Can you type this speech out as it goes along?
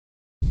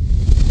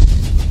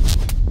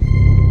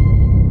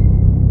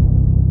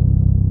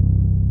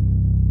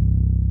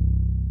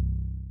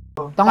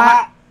Ito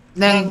nga.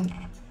 Neng.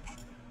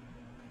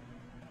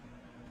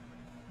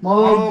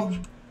 Move.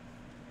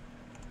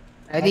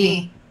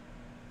 Ready.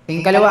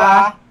 Tingin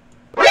kaliwa.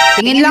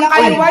 Tingin lang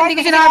kaliwa. Hindi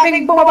ko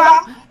sinabing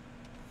bumaba.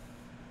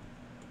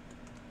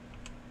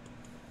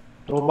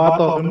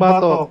 Bato.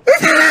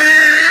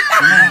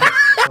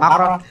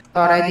 Macro. So,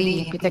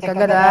 ready. Pitek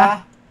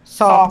agad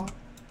Song.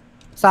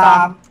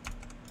 Sam.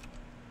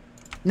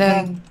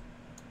 Neng.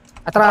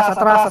 Atras.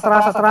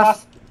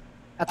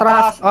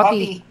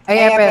 OT.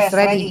 AFS.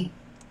 Ready.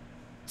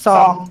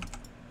 Song.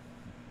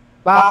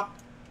 Back.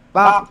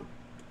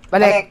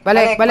 Balik.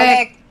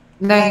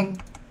 Neng.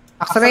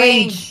 Axe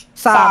range.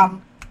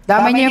 Sam.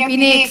 Damay niyo yung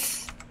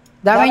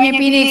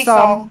Phoenix.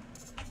 Song.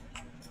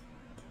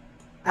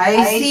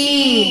 I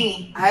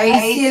see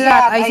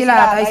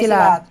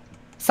lahat.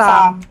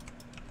 Sam.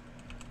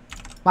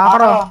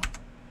 Macro.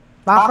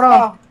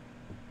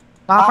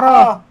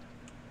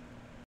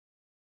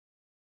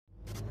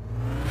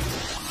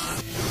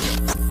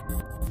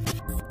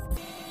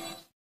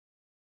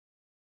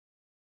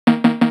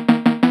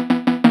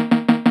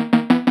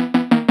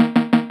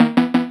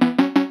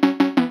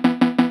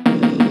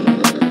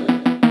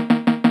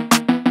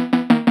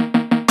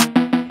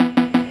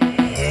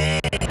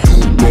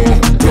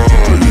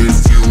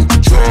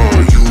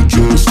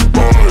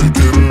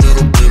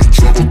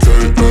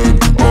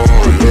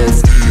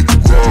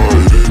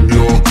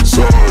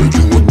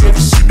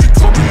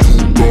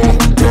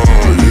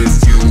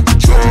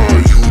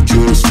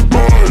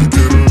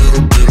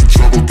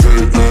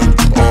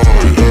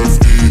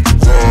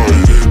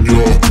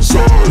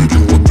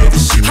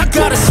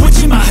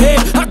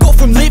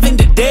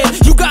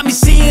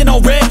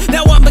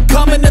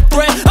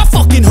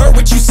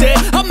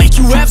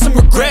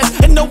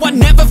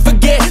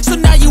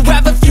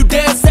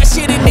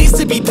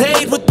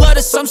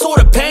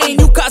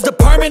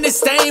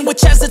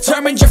 Which has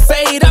determined your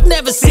fate. I've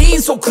never seen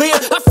so clear.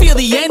 I feel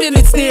the end and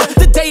it's near.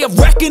 The day of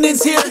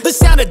reckoning's here. The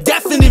sound of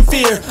deafening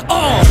fear.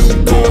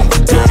 You gon'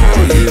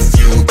 die if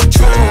you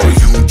try.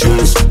 You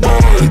just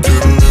might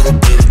get a little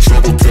bit of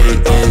trouble.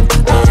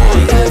 K-N-I-F-E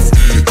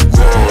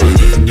right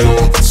in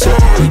your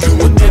side. You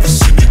will never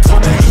see me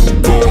coming. You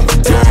gon'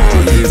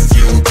 die if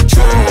you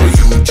try.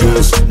 You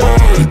just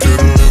might get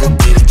a little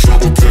bit of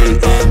trouble.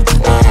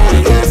 K-N-I-F-E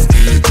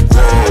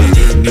right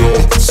in your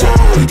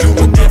side. You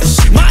will never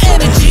see me. My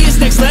energy is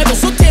next level,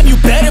 so damn you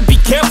better be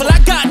careful. I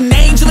got an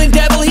angel and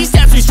devil, he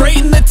stabs me straight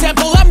in the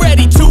temple. I'm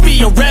ready to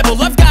be a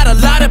rebel, I've got a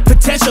lot of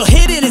potential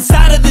hidden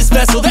inside of this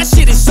vessel. That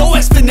shit is so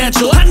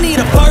exponential. I need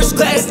a first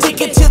class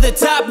ticket to the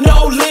top,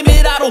 no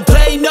limit. I don't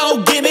play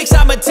no gimmicks,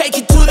 I'ma take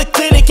you to the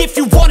clinic. If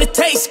you want a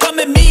taste, come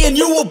at me and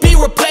you will be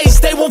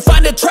replaced. They won't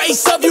find a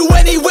trace of you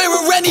anywhere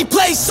or any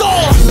place. You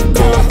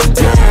gon'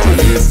 die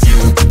if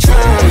you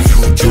try.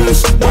 You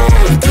just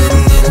might get a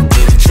little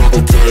bit of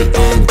trouble.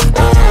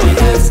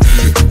 K-N-I-F-E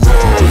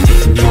right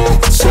in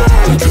your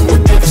side. You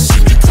will never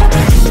see me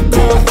coming. You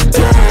gon'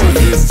 die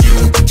if you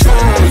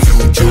try.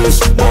 You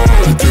just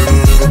might get a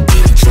little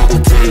bit of trouble.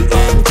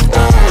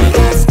 K-N-I-F-E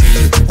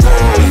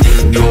right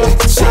in your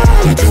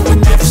side. You will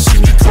never see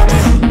me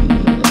coming.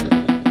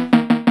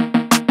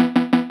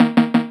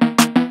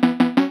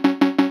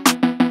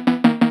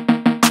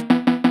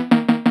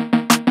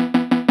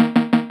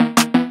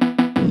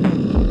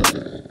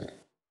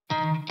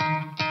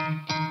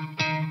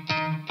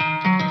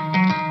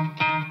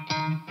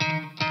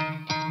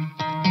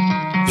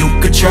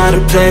 Try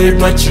to play,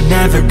 but you're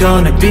never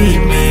gonna beat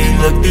me.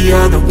 Look the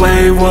other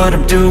way, what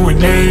I'm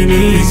doing ain't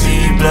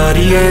easy.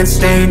 Bloody hands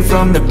stained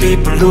from the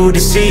people who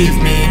deceive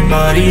me.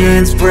 Muddy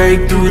hands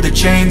break through the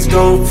chains,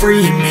 go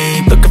free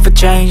me. Looking for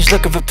change,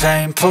 looking for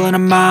pain. Pulling a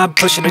mob,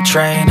 pushing a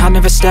train. I'll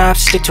never stop,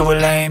 stick to a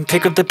lane.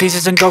 Pick up the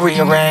pieces and go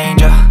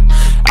rearrange.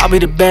 I'll be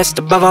the best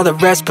above all the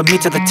rest, put me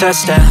to the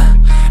test and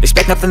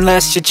expect nothing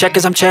less, your check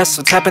is I'm chess,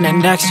 what's happening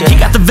next, yeah. He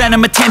got the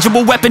venom, a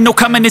tangible weapon, no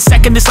coming in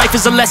second. This life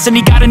is a lesson,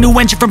 he got a new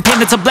engine from pain,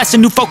 that's a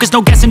blessing. New focus,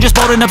 no guessing, just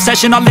bold and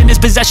obsession. All in his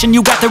possession,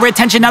 you got their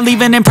attention. I'll leave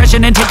an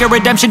impression and take your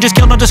redemption. Just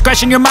kill, no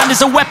discretion, your mind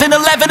is a weapon.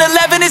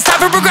 11-11, it's time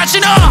for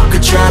progression, You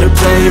could try to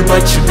play,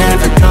 but you're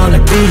never gonna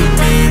beat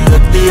me.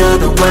 Look the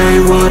other way,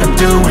 what I'm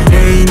doing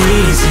ain't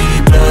easy.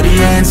 Bloody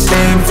hands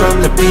stained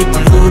from the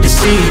people who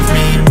deceive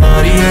me.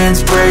 Muddy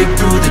hands break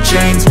through the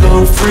chains,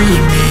 go free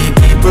me.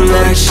 People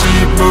like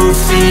sheep move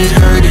feet,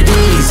 hurt it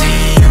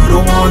easy. You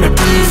don't wanna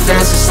be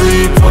fast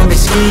asleep when they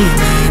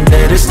scheming.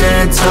 Better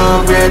stand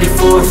tall, ready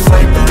for a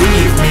fight,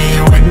 believe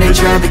me. When they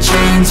try the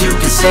chains, you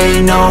can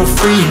say no,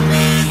 free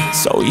me.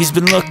 So he's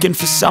been looking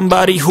for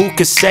somebody who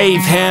could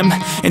save him,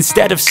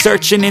 instead of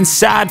searching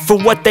inside for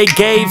what they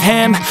gave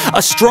him.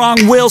 A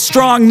strong will,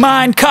 strong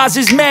mind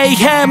causes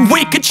mayhem.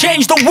 We could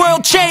change the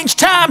world, change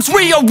times,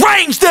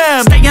 rearrange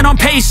them. Staying on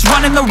pace,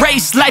 running the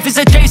race. Life is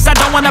a chase, I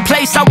don't want a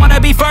place, I wanna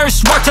be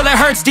first. Work till it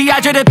hurts,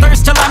 dehydrated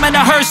thirst till I'm in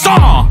a hearse.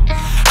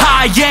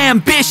 High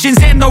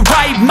ambitions in the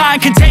right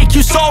mind can take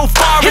you so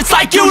far. It's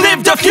like you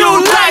lived a few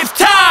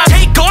lifetimes.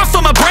 Take off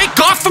from a break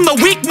off from the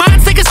weak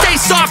minds. They can stay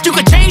soft, you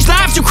can change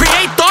lives, you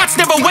create thoughts,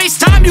 never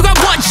waste time. You got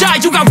one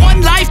shot, you got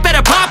one life,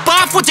 better pop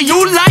off. What do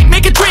you like?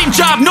 Make a dream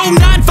job, no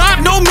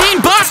 9-5, no mean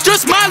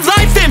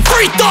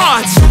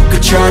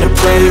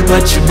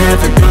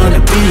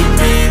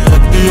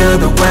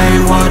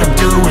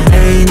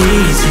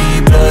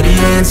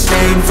and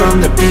stained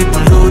from the people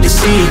who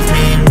deceive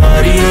me.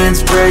 Muddy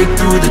hands break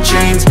through the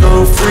chains,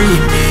 go free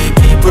me.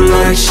 People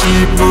like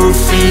sheep move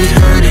feet,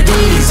 hurt it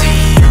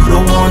easy. You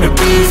don't wanna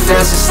be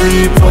fast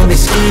asleep when they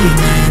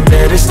scheming.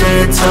 Better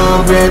stand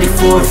tall, ready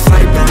for a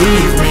fight,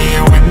 believe me.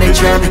 When they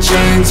try the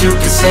chains, you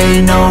can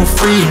say no,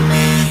 free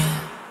me.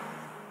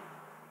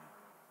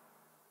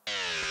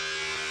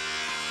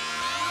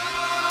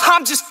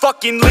 I'm just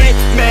fucking lit,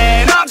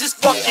 man, I'm just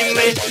fucking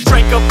lit.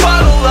 Drank a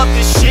bottle of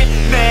this shit,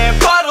 man,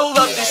 bottle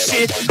of this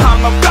shit. I'm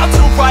about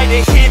to write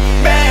a hit,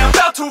 man,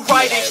 about to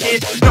write a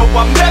hit. No,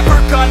 I'm never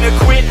gonna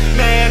quit,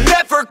 man,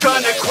 never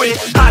gonna quit.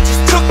 I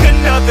just took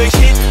another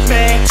hit,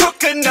 man,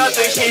 took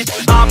another hit.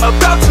 I'm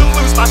about to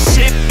lose my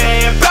shit,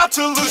 man, about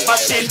to lose my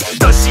shit.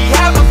 Does she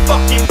have a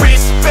fucking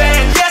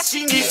wristband? Yeah,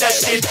 she needs that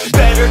shit.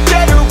 Better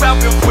get her out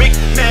real quick,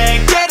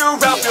 man, get her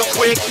out real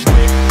quick.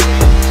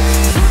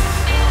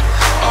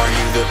 Are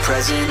you the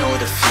present or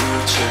the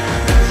future?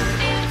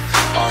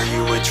 Are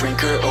you a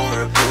drinker or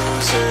a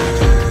boozer?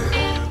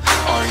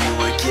 Are you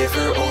a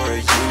giver or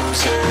a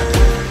user?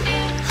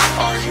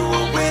 Are you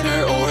a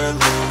winner or a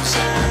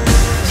loser?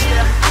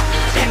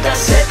 And I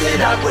said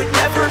that I would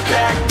never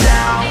back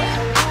down.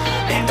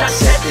 And I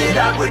said that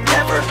I would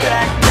never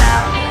back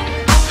down.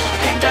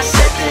 And I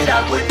said that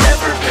I would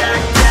never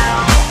back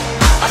down.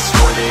 I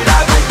swore that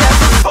I would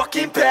never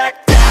fucking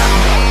back down.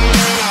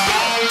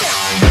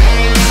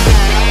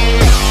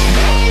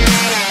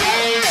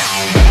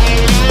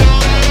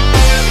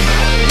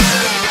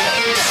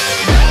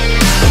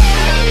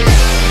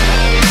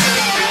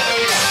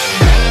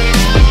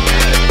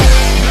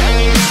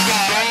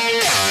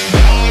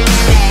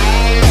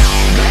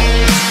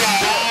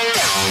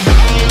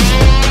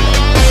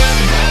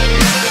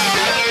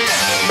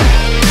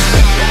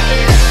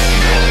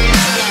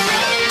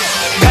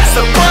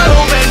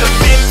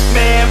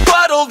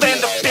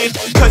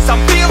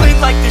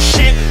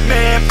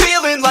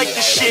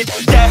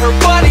 Yeah, her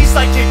body's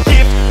like a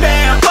gift,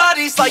 man,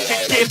 body's like a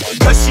gift.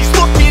 Cause she's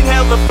looking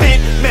hella fit,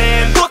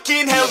 man,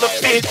 looking hella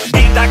fit.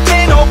 And I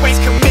can't always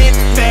commit,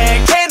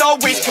 man, can't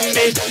always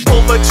commit.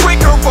 Pull the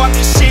trigger on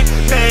this shit,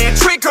 man,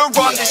 trigger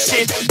on this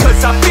shit.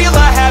 Cause I feel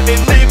I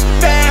haven't lived,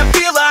 man,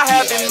 feel I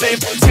haven't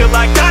lived. Till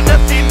I got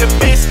nothing to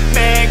miss,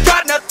 man,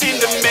 got nothing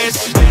to miss.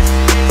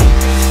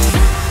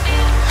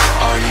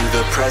 Are you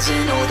the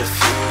present or the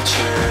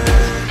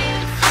future?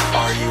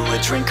 Are you a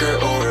drinker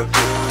or a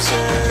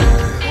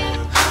boozer?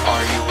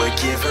 Are you a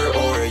giver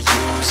or a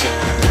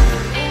user?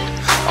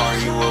 Are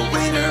you a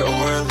winner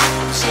or a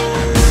loser?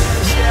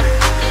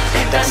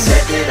 And I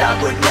said that I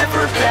would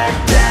never back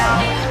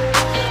down.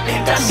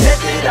 And I said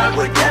that I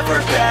would never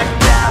back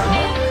down.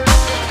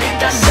 And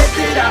I said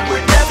that I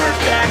would never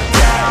back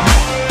down.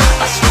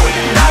 I swore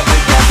that I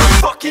would never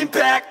fucking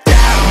back down.